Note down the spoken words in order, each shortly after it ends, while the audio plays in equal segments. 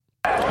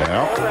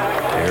Well,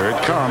 here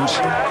it comes.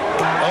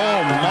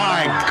 Oh,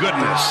 my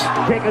goodness.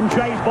 Kick and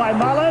chase by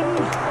Mullins.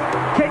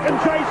 Kick and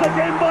chase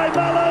again by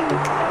Mullins.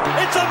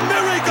 It's a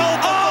miracle.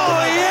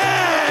 Oh,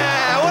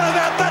 yeah. What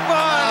about that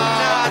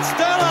one?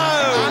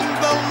 Stello.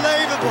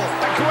 Unbelievable.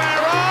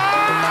 Aguero.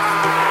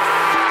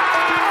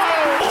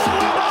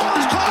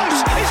 Oh, it's close.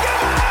 He's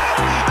given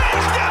it.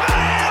 He's given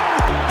it.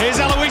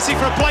 Here's Aloisi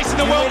for a place in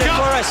the World Cup.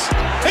 For us.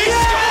 He's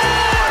scored.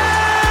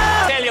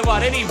 Tell you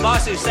what, any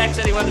boss who sacks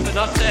anyone for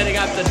not turning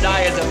up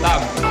today is a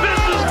bum. This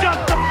has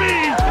got to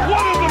be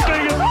one of the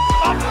biggest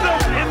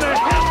upsets in the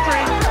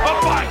history of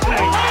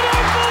boxing. I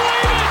don't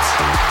believe it!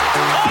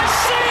 I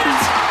see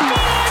it, but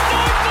I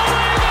don't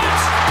believe it!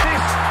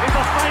 This is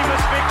a famous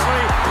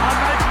victory, a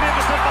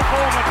magnificent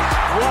performance.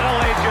 What a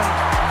legend.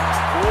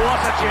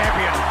 What a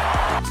champion.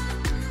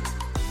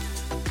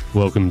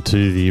 Welcome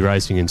to the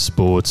Racing and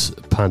Sports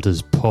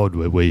Punters Pod,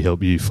 where we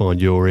help you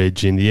find your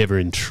edge in the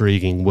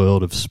ever-intriguing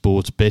world of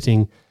sports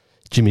betting.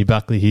 Jimmy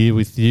Buckley here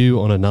with you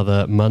on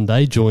another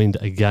Monday, joined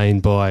again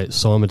by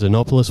Simon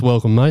Denopoulos.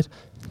 Welcome, mate.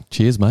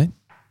 Cheers, mate.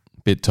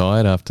 Bit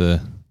tired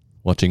after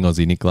watching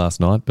Aussie Nick last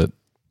night, but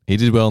he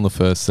did well in the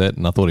first set,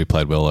 and I thought he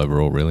played well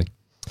overall, really.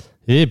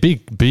 Yeah,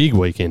 big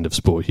weekend of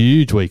sport.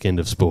 Huge weekend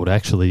of sport,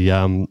 actually.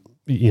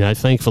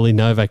 Thankfully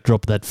Novak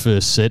dropped that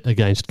first set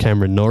against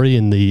Cameron Norrie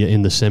in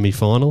the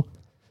semi-final,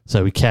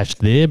 so we cashed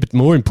there. But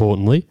more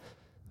importantly,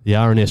 the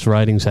RNS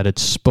ratings had it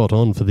spot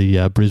on for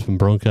the Brisbane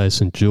Broncos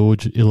St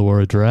George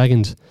Illawarra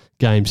Dragons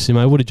game.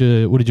 Simo, what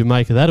did you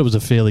make of that? It was a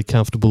fairly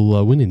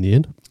comfortable win in the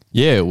end.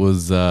 Yeah, it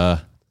was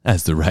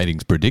as the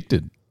ratings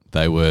predicted.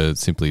 They were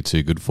simply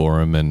too good for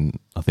him, and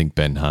I think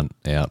Ben Hunt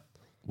out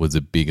was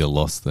a bigger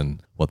loss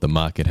than what the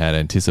market had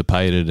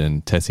anticipated,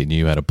 and Tessie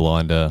New had a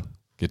blinder.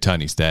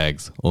 Tony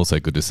Staggs, also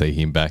good to see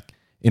him back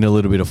in a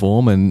little bit of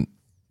form. And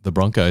the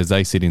Broncos,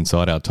 they sit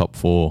inside our top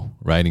four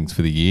ratings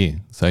for the year.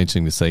 So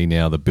interesting to see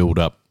now the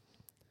build-up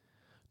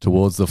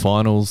towards the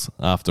finals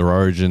after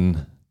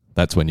Origin.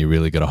 That's when you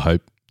really got to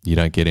hope you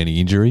don't get any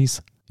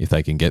injuries. If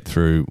they can get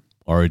through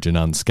Origin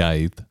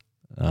unscathed,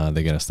 they're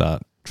going to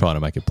start trying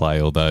to make a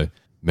play, although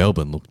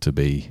Melbourne look to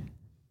be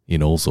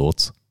in all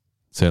sorts.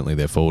 Certainly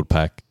their forward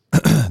pack.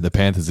 The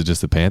Panthers are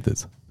just the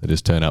Panthers. They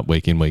just turn up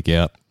week in, week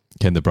out.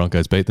 Can the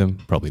Broncos beat them?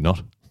 Probably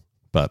not.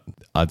 But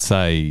I'd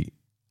say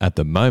at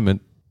the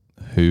moment,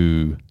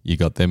 who you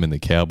got them and the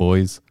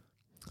Cowboys,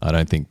 I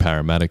don't think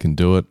Parramatta can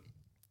do it.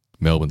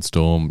 Melbourne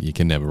Storm, you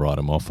can never write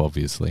them off,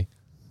 obviously.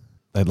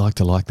 They'd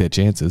like their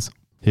chances.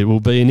 It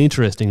will be an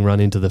interesting run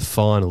into the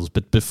finals,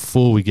 but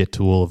before we get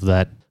to all of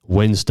that,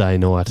 Wednesday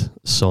night,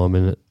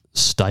 Simon,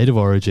 State of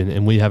Origin,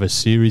 and we have a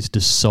series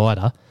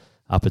decider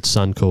up at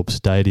Suncorp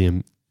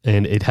Stadium,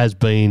 and it has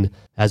been,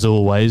 as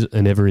always,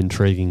 an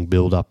ever-intriguing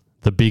build-up.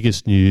 The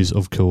biggest news,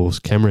 of course,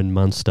 Cameron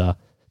Munster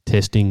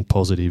testing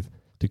positive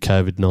to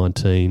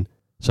COVID-19.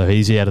 So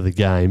he's out of the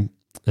game,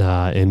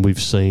 and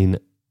we've seen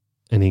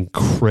an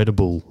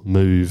incredible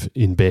move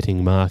in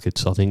betting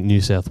markets. I think New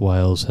South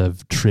Wales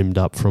have trimmed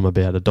up from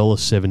about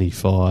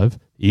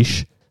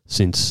 $1.75-ish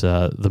since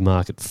the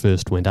market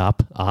first went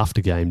up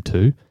after Game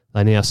 2.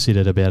 They now sit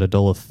at about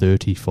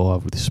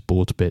 $1.35 with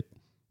Sportsbet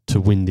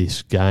to win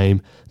this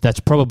game.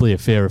 That's probably a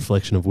fair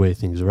reflection of where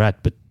things are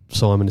at, but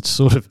Simon, it's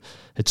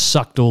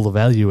sucked all the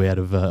value out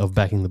of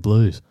backing the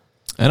Blues.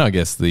 And I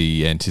guess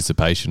the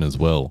anticipation as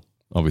well,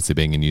 obviously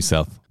being a New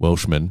South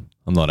Welshman.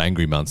 I'm not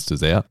angry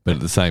Munster's out, but at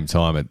the same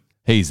time,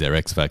 he's their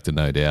X factor,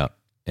 no doubt.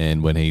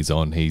 And when he's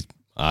on, he's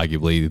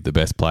arguably the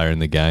best player in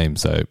the game.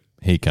 So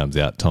he comes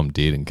out, Tom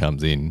Dearden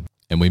comes in.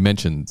 And we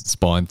mentioned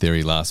spine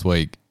theory last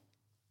week.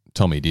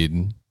 Tommy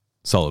Dearden,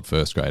 solid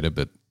first grader,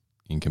 but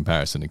in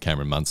comparison to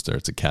Cameron Munster,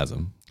 it's a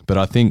chasm. But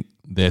I think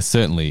they're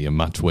certainly a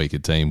much weaker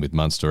team with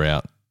Munster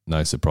out.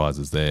 No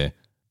surprises there.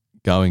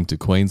 Going to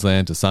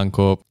Queensland, to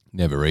Suncorp,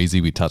 never easy.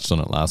 We touched on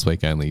it last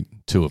week, only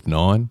 2 of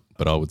 9.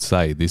 But I would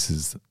say this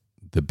is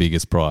the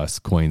biggest price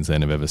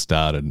Queensland have ever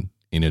started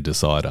in a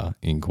decider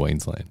in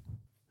Queensland.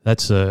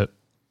 It's a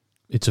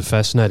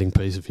fascinating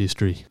piece of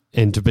history.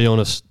 And to be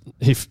honest,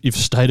 if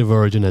State of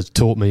Origin has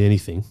taught me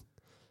anything,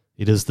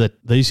 it is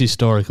that these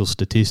historical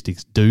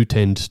statistics do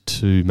tend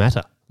to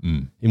matter.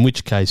 In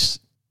which case,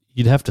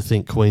 you'd have to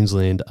think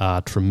Queensland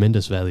are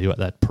tremendous value at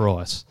that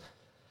price.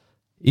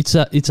 It's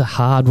a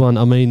hard one.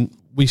 I mean,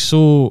 we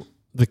saw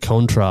the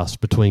contrast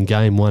between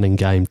Game 1 and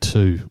Game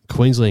 2.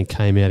 Queensland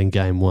came out in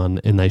Game 1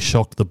 and they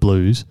shocked the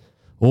Blues,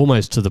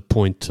 almost to the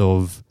point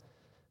of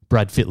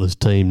Brad Fittler's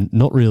team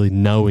not really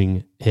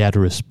knowing how to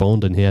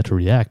respond and how to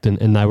react,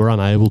 and they were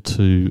unable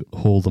to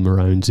haul the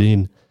Maroons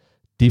in.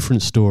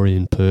 Different story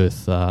in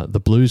Perth.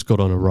 The Blues got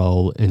on a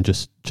roll and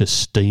just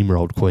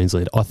steamrolled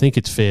Queensland. I think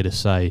it's fair to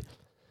say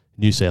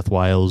New South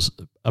Wales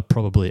are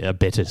probably a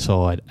better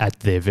side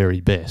at their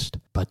very best.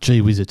 But gee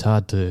whiz, it's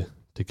hard to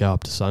go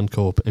up to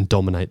Suncorp and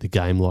dominate the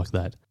game like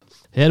that.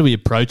 How do we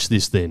approach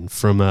this then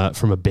from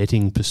a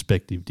betting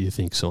perspective, do you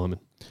think, Simon?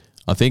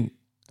 I think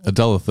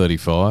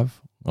 $1.35,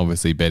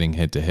 obviously betting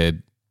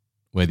head-to-head,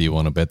 whether you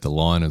want to bet the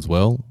line as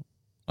well.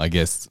 I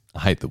guess I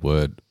hate the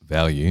word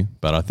value,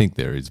 but I think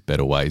there is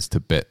better ways to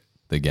bet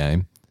the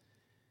game.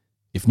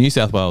 if New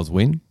South Wales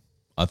win,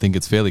 I think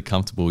it's fairly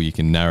comfortable you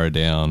can narrow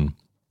down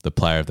the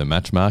player of the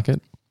match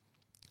market.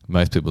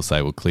 Most people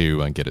say, well, Cleary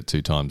won't get it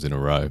 2 times in a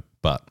row.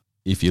 But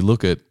if you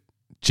look at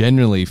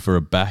generally for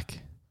a back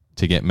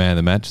to get man of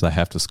the match, they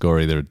have to score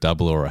either a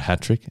double or a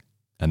hat-trick,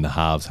 and the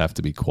halves have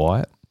to be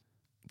quiet.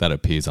 That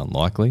appears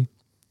unlikely.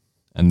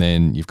 And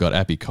then you've got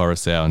Appy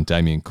Coruscant and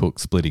Damien Cook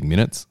splitting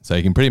minutes. So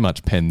you can pretty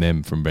much pen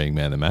them from being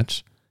man of the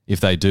match.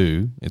 If they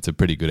do, it's a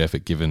pretty good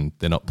effort given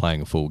they're not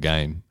playing a full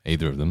game,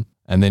 either of them.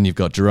 And then you've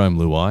got Jerome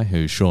Luai,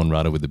 who's Sean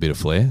Rudder with a bit of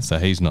flair. So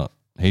he's not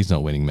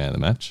winning man of the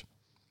match.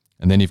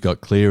 And then you've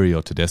got Cleary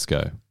or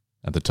Tedesco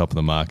at the top of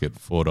the market,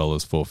 $4,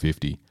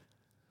 $4.50.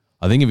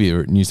 I think if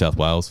you're a New South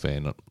Wales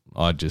fan,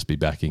 I'd just be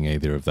backing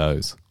either of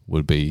those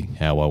would be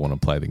how I want to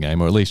play the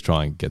game, or at least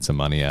try and get some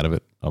money out of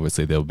it.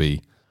 Obviously, there'll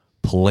be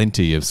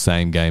plenty of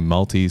same-game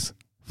multis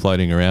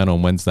floating around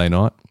on Wednesday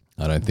night.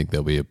 I don't think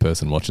there'll be a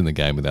person watching the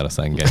game without a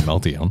same-game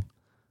multi on.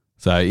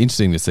 So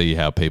interesting to see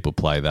how people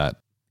play that.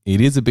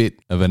 It is a bit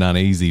of an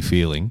uneasy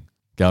feeling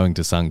going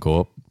to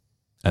Suncorp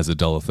as a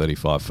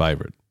 $1.35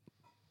 favourite.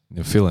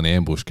 You feel an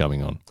ambush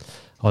coming on.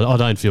 I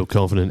don't feel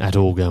confident at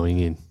all going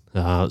in.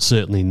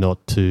 Certainly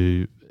not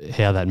to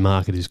how that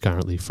market is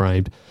currently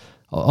framed.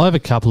 I have a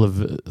couple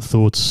of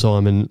thoughts,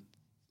 Simon.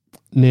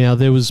 Now,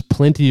 there was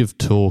plenty of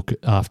talk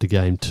after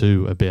Game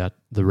 2 about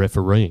the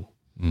refereeing.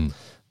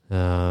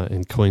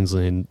 And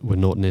Queensland were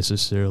not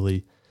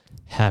necessarily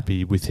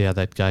happy with how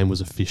that game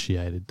was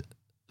officiated.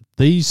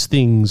 These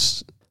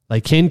things,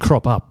 they can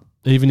crop up,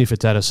 even if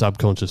it's at a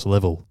subconscious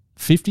level.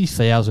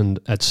 50,000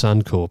 at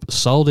Suncorp,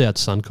 sold out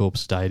Suncorp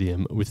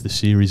Stadium with the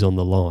series on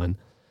the line.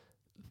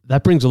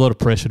 That brings a lot of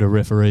pressure to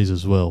referees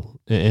as well.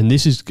 And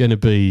this is going to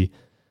be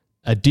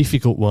a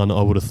difficult one,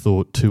 I would have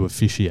thought, to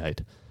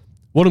officiate.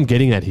 What I'm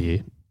getting at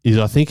here is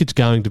I think it's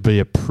going to be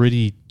a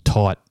pretty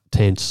tight,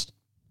 tense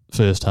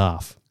first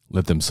half.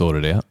 Let them sort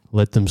it out.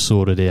 Let them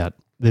sort it out.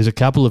 There's a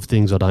couple of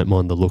things I don't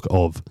mind the look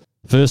of.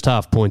 First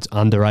half points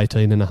under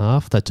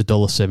 18.5. That's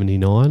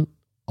 $1.79.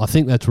 I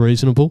think that's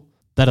reasonable.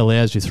 That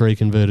allows you 3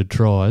 converted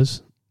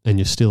tries and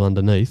you're still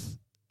underneath.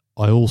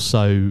 I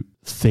also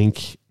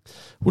think,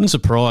 wouldn't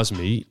surprise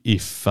me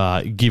if,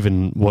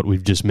 given what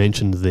we've just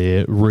mentioned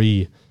there,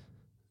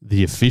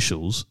 the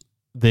officials,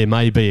 there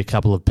may be a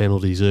couple of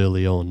penalties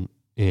early on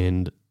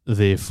and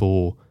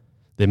therefore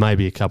there may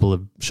be a couple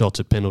of shots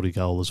at penalty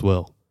goal as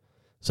well.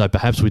 So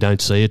perhaps we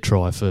don't see a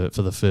try for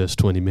the first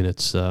 20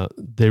 minutes.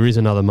 There is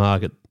another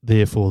market,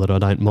 therefore, that I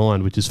don't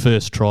mind, which is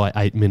first try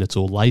 8 minutes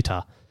or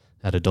later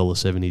at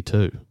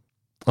 $1.72.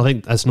 I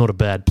think that's not a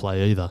bad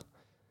play either,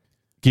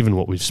 given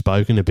what we've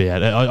spoken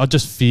about. I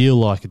just feel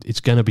like it's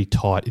going to be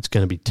tight. It's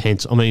going to be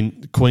tense. I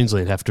mean,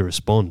 Queensland have to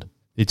respond.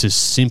 It's as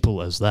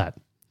simple as that.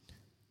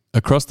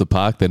 Across the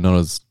park, they're not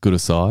as good a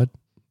side.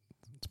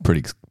 It's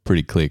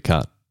pretty clear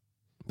cut.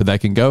 But they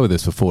can go with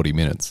this for 40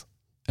 minutes.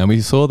 And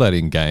we saw that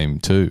in Game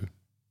 2.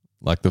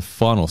 Like the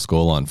final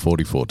scoreline,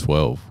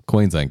 44-12.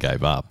 Queensland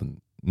gave up,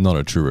 and not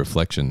a true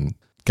reflection.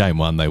 Game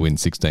 1, they win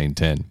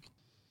 16-10.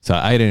 So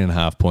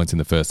 18.5 points in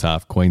the first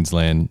half,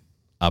 Queensland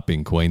up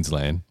in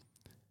Queensland.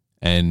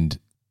 And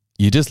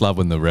you just love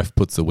when the ref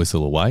puts the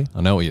whistle away.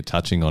 I know what you're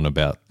touching on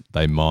about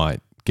they might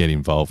get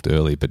involved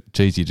early, but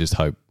geez, you just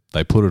hope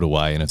they put it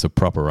away and it's a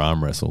proper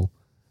arm wrestle.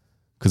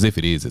 Because if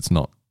it is, it's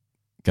not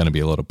going to be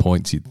a lot of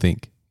points, you'd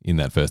think, in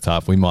that first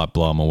half. We might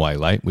blow them away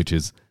late, which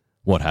is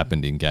what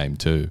happened in Game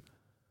 2.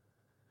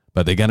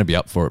 But they're going to be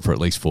up for it for at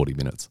least 40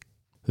 minutes.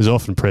 There's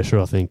often pressure,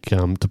 I think,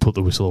 to put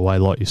the whistle away,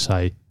 like you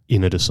say,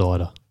 in a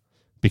decider.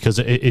 Because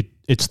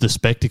it's the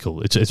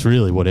spectacle. It's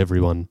really what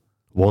everyone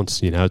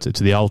wants. You know,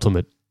 it's the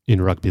ultimate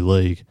in rugby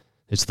league.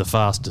 It's the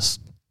fastest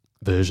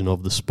version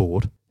of the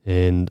sport.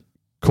 And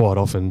quite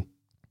often,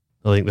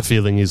 I think the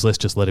feeling is let's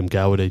just let them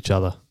go at each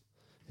other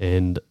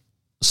and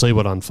see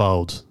what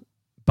unfolds.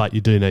 But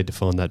you do need to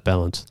find that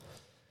balance.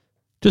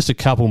 Just a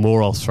couple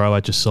more I'll throw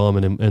at you,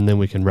 Simon, and then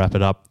we can wrap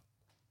it up.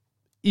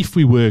 If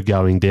we were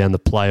going down the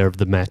player of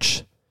the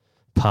match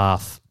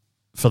path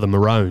for the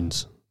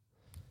Maroons,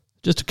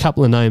 just a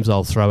couple of names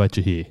I'll throw at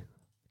you here.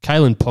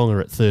 Kalen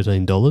Ponga at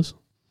 $13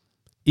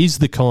 is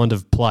the kind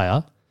of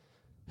player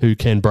who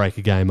can break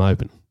a game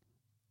open.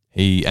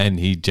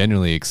 He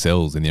generally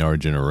excels in the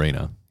Origin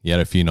arena. He had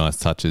a few nice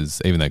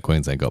touches. Even though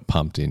Queensland got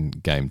pumped in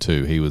Game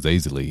 2, he was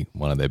easily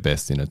one of their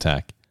best in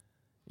attack.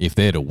 If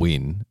they're to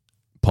win,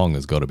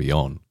 Ponga's got to be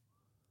on.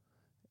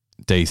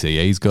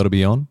 DCE's got to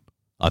be on.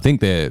 I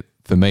think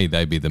for me,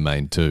 they'd be the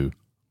main two.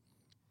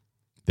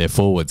 Their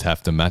forwards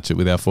have to match it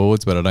with our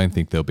forwards, but I don't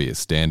think there'll be a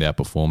standout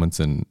performance,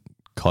 and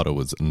Cotter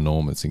was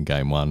enormous in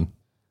Game 1.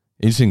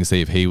 Interesting to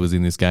see if he was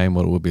in this game,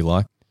 what it would be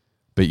like.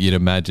 But you'd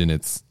imagine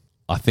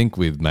I think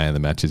with man of the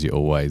matches, you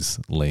always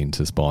lean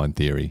to spine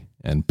theory,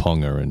 and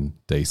Ponga and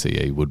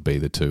DCE would be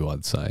the two,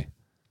 I'd say.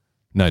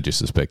 No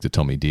disrespect to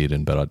Tommy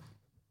Dearden, but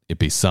it'd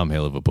be some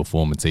hell of a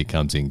performance. He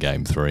comes in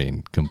Game 3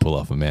 and can pull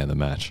off a man of the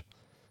match.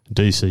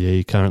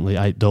 DCE currently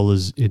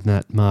 $8 in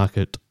that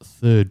market,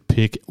 third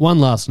pick. One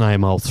last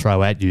name I'll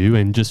throw at you,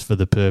 and just for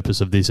the purpose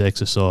of this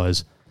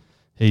exercise,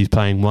 He's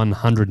paying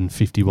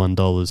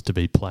 $151 to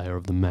be player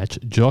of the match.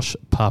 Josh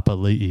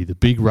Papali'i, the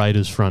big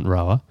Raiders front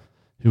rower,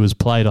 who has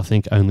played, I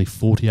think, only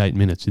 48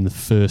 minutes in the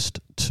first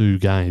 2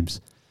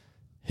 games.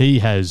 He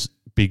has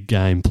big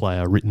game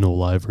player written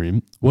all over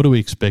him. What do we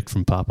expect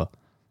from Papa?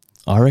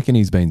 I reckon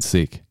he's been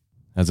sick.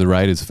 As a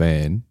Raiders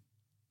fan,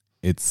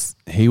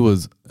 he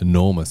was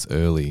enormous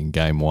early in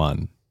game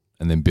 1,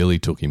 and then Billy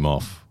took him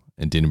off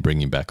and didn't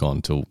bring him back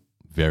on till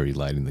very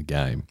late in the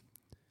game.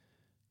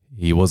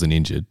 He wasn't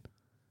injured,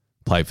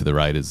 played for the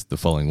Raiders the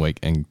following week,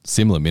 and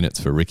similar minutes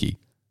for Ricky.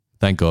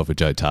 Thank God for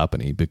Joe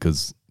Tarpany,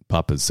 because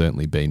Papa's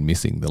certainly been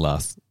missing the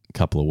last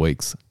couple of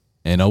weeks.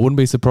 And I wouldn't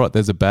be surprised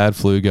there's a bad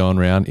flu going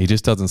around. He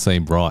just doesn't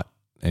seem right,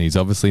 and he's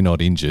obviously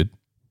not injured.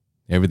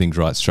 Everything's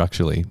right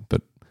structurally,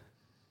 but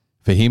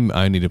for him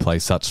only to play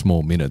such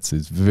small minutes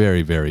is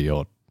very, very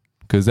odd,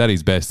 because at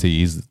his best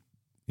he is,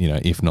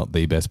 if not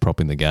the best prop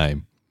in the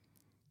game.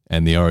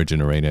 And the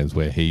Origin arena is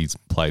where he's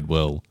played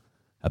well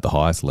at the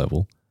highest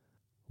level.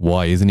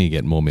 Why isn't he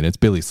getting more minutes?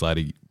 Billy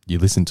Slater, you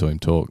listen to him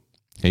talk,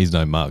 he's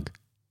no mug.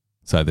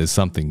 So there's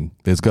got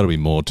to be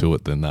more to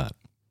it than that.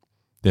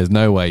 There's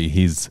no way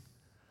his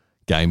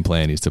game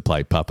plan is to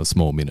play Papa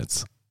small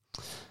minutes.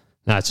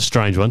 No, it's a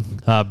strange one.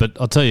 But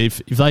I'll tell you, if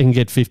they can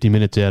get 50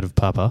 minutes out of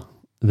Papa,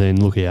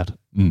 then look out.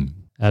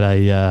 At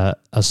a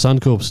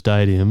Suncorp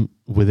stadium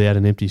without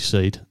an empty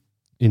seat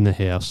in the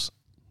house,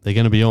 they're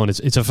going to be on.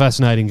 It's a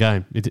fascinating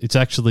game. It's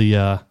actually,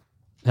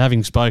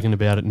 having spoken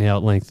about it now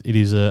at length, it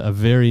is a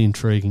very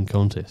intriguing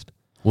contest.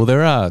 Well,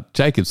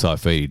 Jacob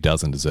Saifidi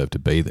doesn't deserve to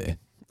be there.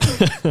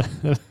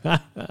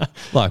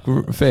 Like,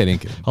 fair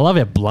dinkum. I love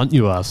how blunt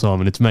you are,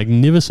 Simon. It's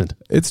magnificent.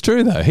 It's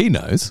true, though. He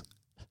knows.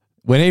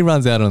 When he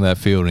runs out on that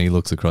field and he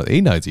looks across,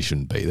 he knows he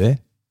shouldn't be there.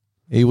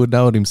 He would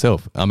know it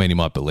himself. I mean, he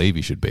might believe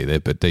he should be there,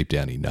 but deep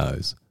down he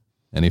knows.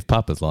 And if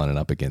Papa's lining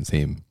up against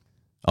him,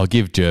 I'll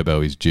give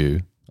Gerbo his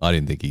due.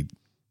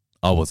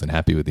 I wasn't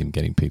happy with him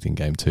getting picked in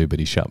game 2, but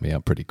he shut me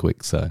up pretty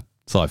quick. So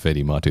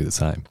Saifidi might do the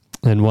same.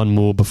 And one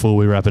more before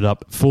we wrap it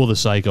up. For the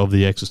sake of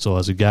the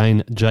exercise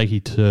again,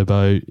 Jakey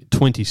Turbo,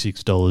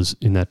 $26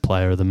 in that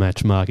player of the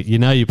match market.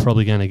 You're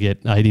probably going to get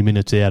 80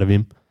 minutes out of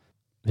him.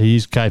 He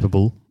is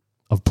capable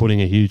of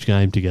putting a huge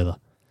game together.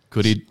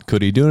 Could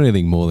he do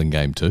anything more than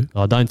game 2?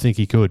 I don't think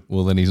he could.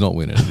 Well, then he's not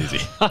winning it, is he?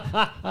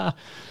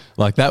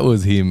 Like, that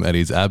was him at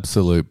his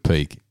absolute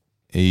peak.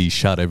 He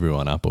shut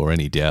everyone up, or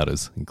any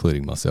doubters,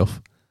 including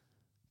myself.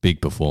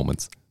 Big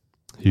performance.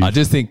 Huge. I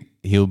just think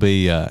he'll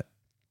be,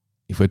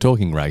 if we're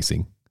talking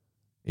racing,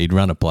 he'd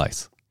run a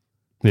place.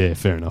 Yeah,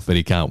 fair enough. But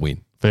he can't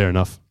win. Fair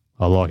enough.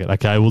 I like it.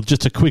 Okay, well,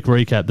 just a quick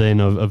recap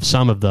then of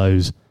some of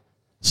those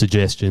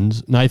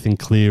suggestions. Nathan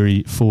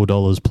Cleary,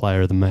 $4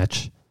 player of the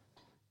match.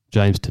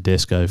 James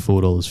Tedesco,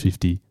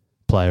 $4.50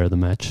 player of the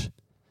match.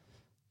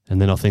 And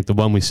then I think the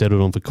one we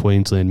settled on for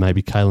Queensland,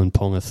 maybe Kalen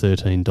Ponga,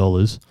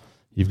 $13.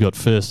 You've got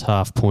first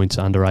half points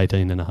under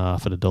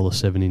 18.5 at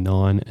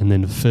 $1.79, and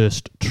then the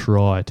first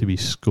try to be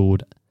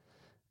scored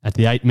at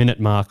the 8-minute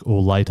mark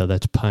or later,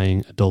 that's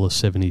paying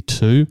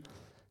 $1.72.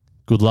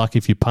 Good luck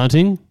if you're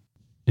punting.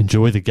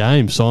 Enjoy the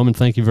game. Simon,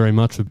 thank you very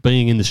much for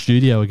being in the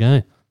studio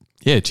again.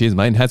 Yeah, cheers,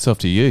 mate. And hats off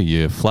to you.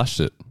 You flushed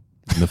it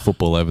in the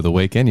football over the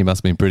weekend. You must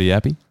have been pretty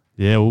happy.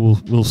 Yeah,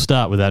 we'll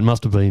start with that.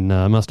 Must have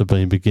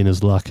been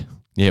beginner's luck.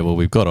 Yeah, well,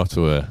 we've got off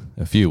to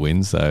a few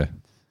wins, so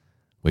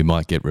we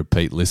might get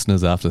repeat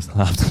listeners after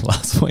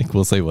last week.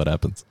 We'll see what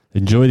happens.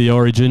 Enjoy the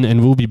Origin,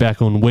 and we'll be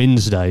back on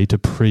Wednesday to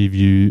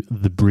preview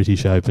the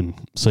British Open.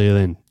 See you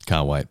then.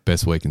 Can't wait.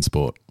 Best week in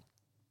sport.